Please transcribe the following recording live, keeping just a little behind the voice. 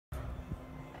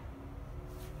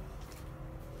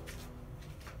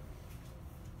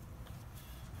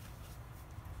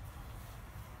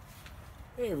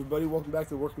Hey everybody, welcome back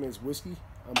to Workman's Whiskey.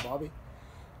 I'm Bobby.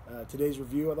 Today's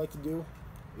review I'd like to do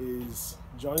is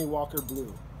Johnny Walker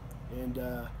Blue. And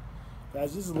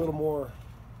guys, this is a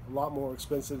lot more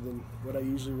expensive than what I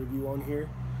usually review on here.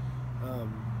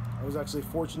 I was actually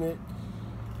fortunate.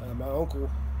 My uncle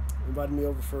invited me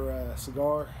over for a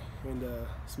cigar and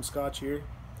some scotch here.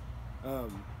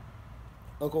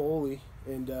 Uncle Ole,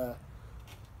 and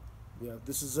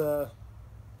this is a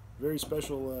very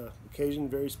special occasion,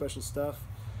 very special stuff.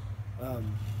 To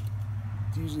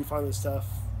usually find this stuff,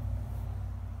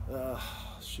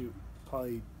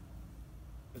 probably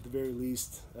at the very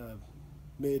least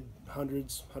mid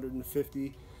hundreds,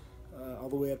 150, all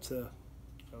the way up to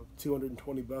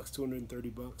 220 bucks, 230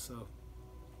 bucks. So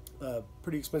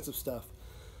pretty expensive stuff.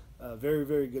 Very,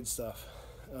 very good stuff.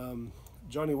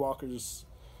 Johnny Walker's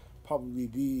probably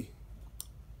the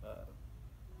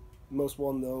most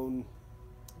well-known,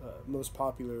 most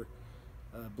popular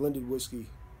blended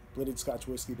Scotch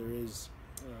whiskey there is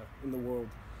in the world.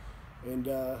 And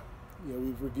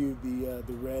we've reviewed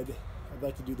the red. I'd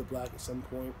like to do the black at some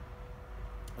point.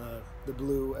 The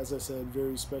blue, as I said,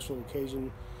 very special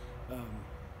occasion. I'm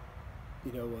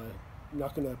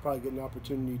not gonna probably get an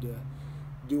opportunity to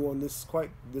do one this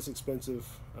expensive.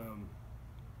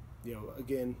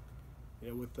 Again,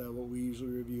 with what we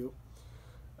usually review,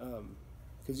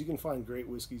 because you can find great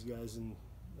whiskeys, guys, and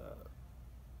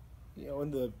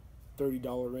in the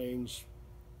 $30 range,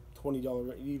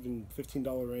 $20, even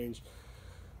 $15 range.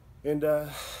 And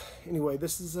anyway,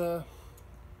 this is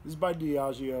by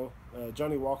Diageo.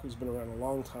 Johnny Walker's been around a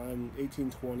long time,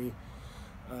 1820.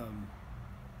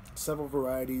 Several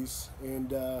varieties,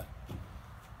 and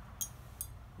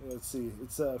let's see,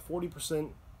 it's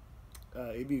 40%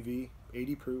 ABV,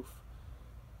 80 proof,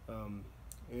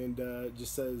 and it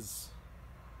just says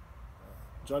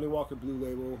Johnny Walker Blue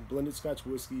Label, blended Scotch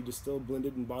whiskey, distilled,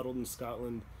 blended, and bottled in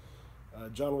Scotland.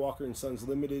 John Walker and Sons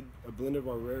Limited, a blend of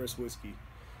our rarest whiskey.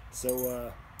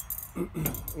 So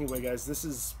anyway, guys, this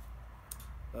is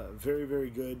very, very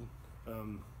good.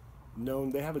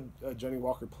 Known. They have a Johnny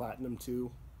Walker Platinum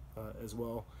too, as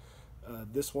well.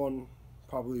 This one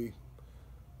probably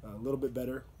a little bit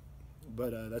better,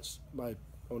 but that's my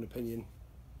own opinion.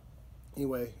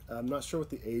 Anyway, I'm not sure what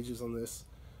the age is on this.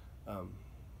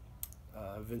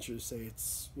 I venture to say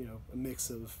it's a mix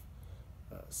of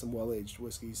some well-aged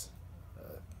whiskeys.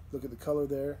 Look at the color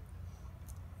there.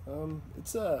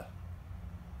 It's a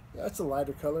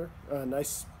lighter color,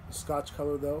 nice Scotch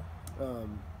color though.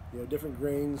 Different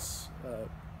grains,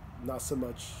 not so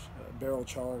much barrel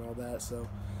char and all that. So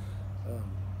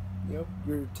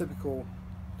your typical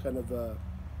kind of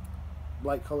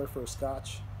light color for a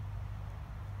Scotch.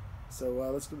 So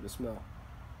let's give it a smell.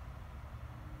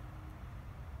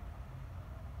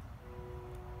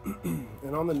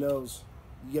 And on the nose,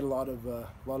 you get a lot of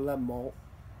that malt,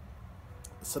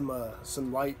 some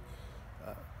light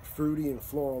fruity and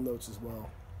floral notes as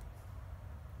well.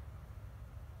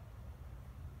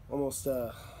 Almost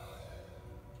kind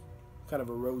of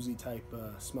a rosy type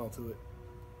smell to it.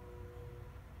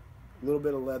 A little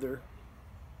bit of leather,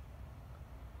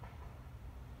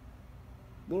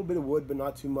 a little bit of wood, but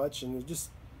not too much, and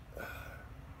just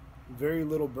very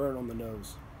little burn on the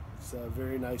nose. It's a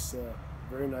very nice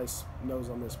nose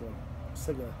on this one. Let's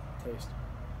take a taste.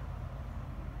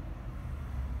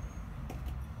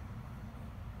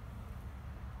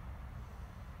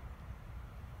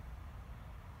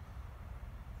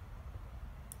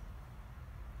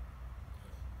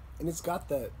 And it's got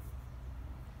that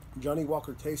Johnny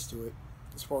Walker taste to it,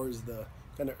 as far as the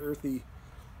kind of earthy,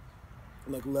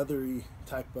 like leathery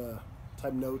type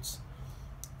notes,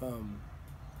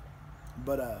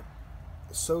 but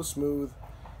so smooth.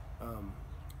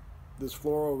 Those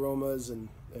floral aromas and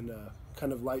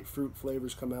kind of light fruit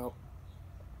flavors come out.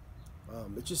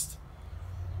 It's just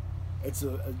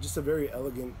a very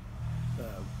elegant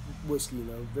whiskey,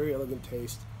 very elegant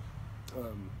taste.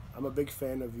 I'm a big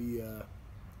fan of the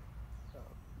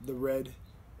red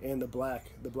and the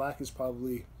black. The black is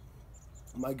probably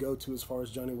my go-to as far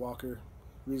as Johnny Walker.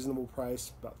 Reasonable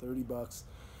price, about 30 bucks,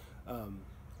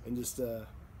 and just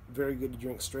very good to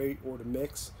drink straight or to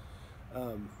mix.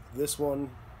 This one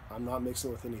I'm not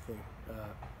mixing with anything,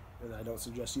 and I don't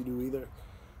suggest you do either.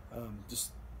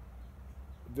 Just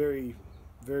very,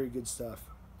 very good stuff.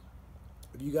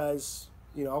 If you guys,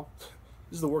 this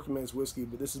is the working man's whiskey,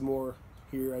 but this is more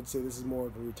here. I'd say this is more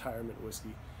of a retirement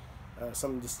whiskey,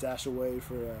 something to stash away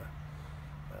for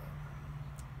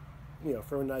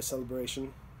for a nice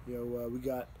celebration. We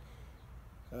got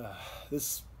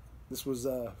this was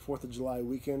 4th of July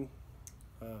weekend.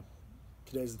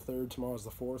 Today's the 3rd, tomorrow's the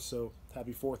 4th, so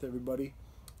happy 4th, everybody.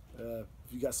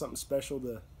 if you got something special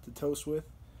to toast with,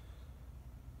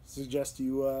 suggest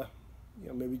you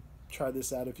maybe try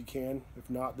this out if you can. If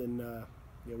not, then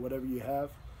whatever you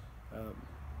have.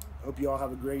 Hope you all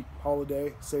have a great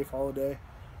holiday, safe holiday,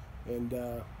 and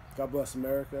God bless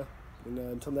America. And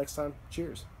until next time,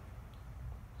 cheers.